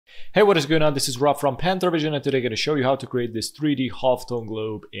Hey, what is going on? This is Rob from panter.vis, and today I'm going to show you how to create this 3D halftone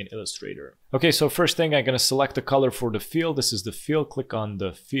globe in Illustrator. Okay, so first thing, I'm going to select the color for the fill. This is the fill. Click on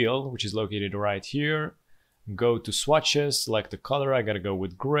the fill, which is located right here. Go to swatches, select the color. I got to go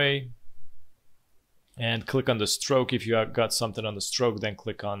with gray. And click on the stroke. If you have got something on the stroke, then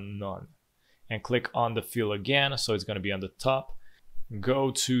click on none. And click on the fill again, so it's going to be on the top.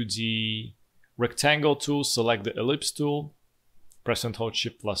 Go to the rectangle tool, select the ellipse tool. Press and hold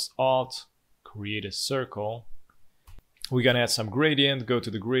Shift plus Alt, create a circle. We're gonna add some gradient, go to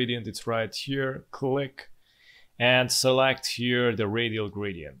the gradient, it's right here, click, and select here the radial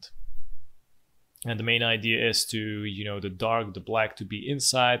gradient. And the main idea is to, the black to be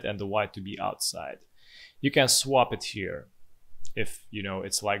inside and the white to be outside. You can swap it here. If,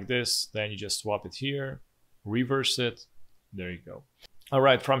 it's like this, then you just swap it here, reverse it, there you go. All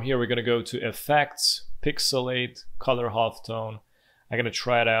right, from here, we're gonna go to Effects, Pixelate, Color Halftone. I'm gonna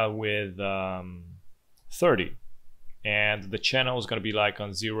try it out with 30, and the channel is gonna be like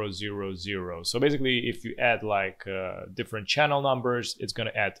on 0, 0, 0. So basically, if you add like different channel numbers, it's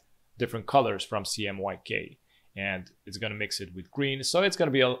gonna add different colors from CMYK, and it's gonna mix it with green. So it's gonna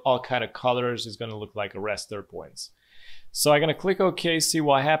be all kind of colors. It's gonna look like a raster points. So I'm gonna click OK, see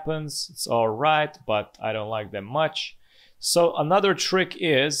what happens. It's all right, but I don't like that much. So another trick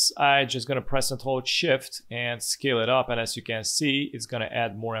is I just gonna press and hold Shift and scale it up, and as you can see, it's gonna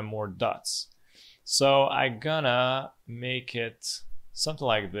add more and more dots. So I'm gonna make it something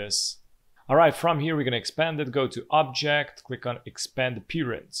like this. All right, from here we're gonna expand it, go to Object, click on Expand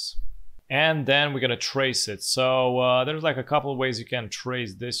Appearance, and then we're gonna trace it. So there's like a couple of ways you can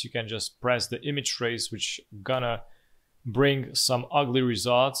trace this. You can just press the image trace, which gonna bring some ugly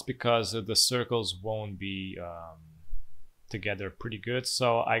results because the circles won't be together pretty good.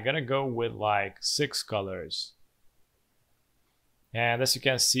 So I'm gonna go with like 6 colors, and as you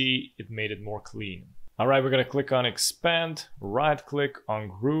can see, it made it more clean. All right, we're gonna click on expand, right click on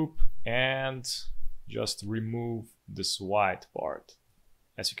group, and just remove this white part.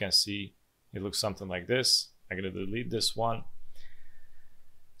 As you can see, it looks something like this. I'm gonna delete this one.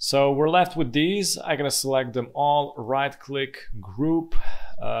 So we're left with these. I'm gonna select them all, right click, group,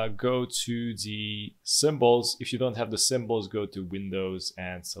 go to the symbols. If you don't have the symbols, go to Windows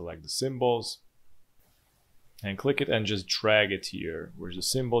and select the symbols and click it and just drag it here. Where's the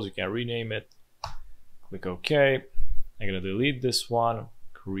symbols? You can rename it. Click OK. I'm gonna delete this one,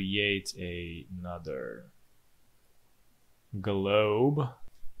 create another globe,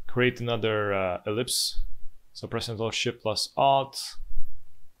 create another ellipse. So press and hold Shift plus Alt.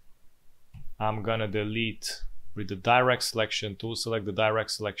 I'm gonna delete with the direct selection tool, select the direct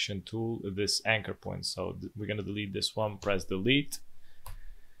selection tool, this anchor point. So we're gonna delete this one, press delete.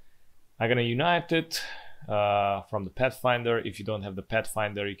 I'm gonna unite it from the Pathfinder. If you don't have the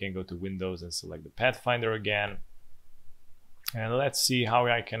Pathfinder, you can go to Windows and select the Pathfinder again. And let's see how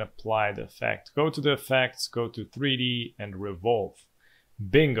I can apply the effect. Go to the effects, go to 3D and revolve.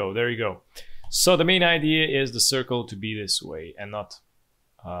 Bingo, there you go. So the main idea is the circle to be this way and not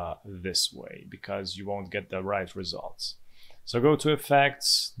this way, because you won't get the right results. So go to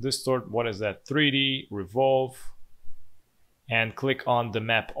effects, distort, what is that, 3D, revolve, and click on the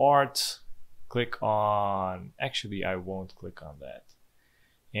map art. Click on, actually I won't click on that.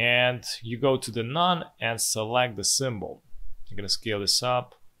 And you go to the none and select the symbol. I'm gonna scale this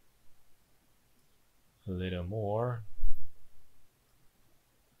up a little more.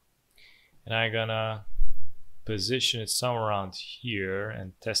 And I'm gonna position it somewhere around here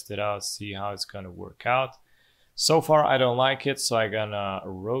and test it out, see how it's gonna work out. So far I don't like it, so I'm gonna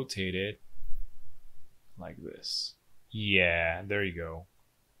rotate it like this. Yeah, there you go.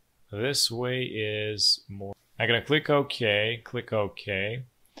 This way is more. I'm gonna click OK, click OK.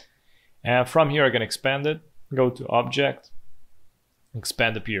 And from here I'm gonna expand it, go to Object,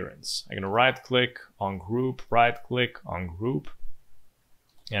 Expand Appearance. I'm gonna right click on Group, right click on Group,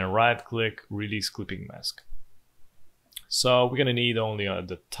 and right click Release Clipping Mask. So we're gonna need only at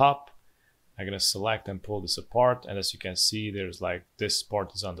the top. I'm gonna select and pull this apart, and as you can see, there's like this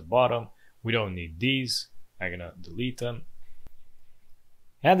part is on the bottom. We don't need these. I'm gonna delete them.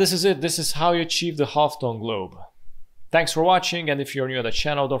 And this is it. This is how you achieve the halftone globe. Thanks for watching, and if you're new to the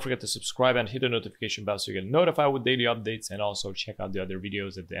channel, don't forget to subscribe and hit the notification bell so you get notified with daily updates, and also check out the other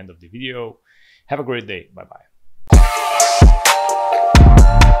videos at the end of the video. Have a great day. Bye bye.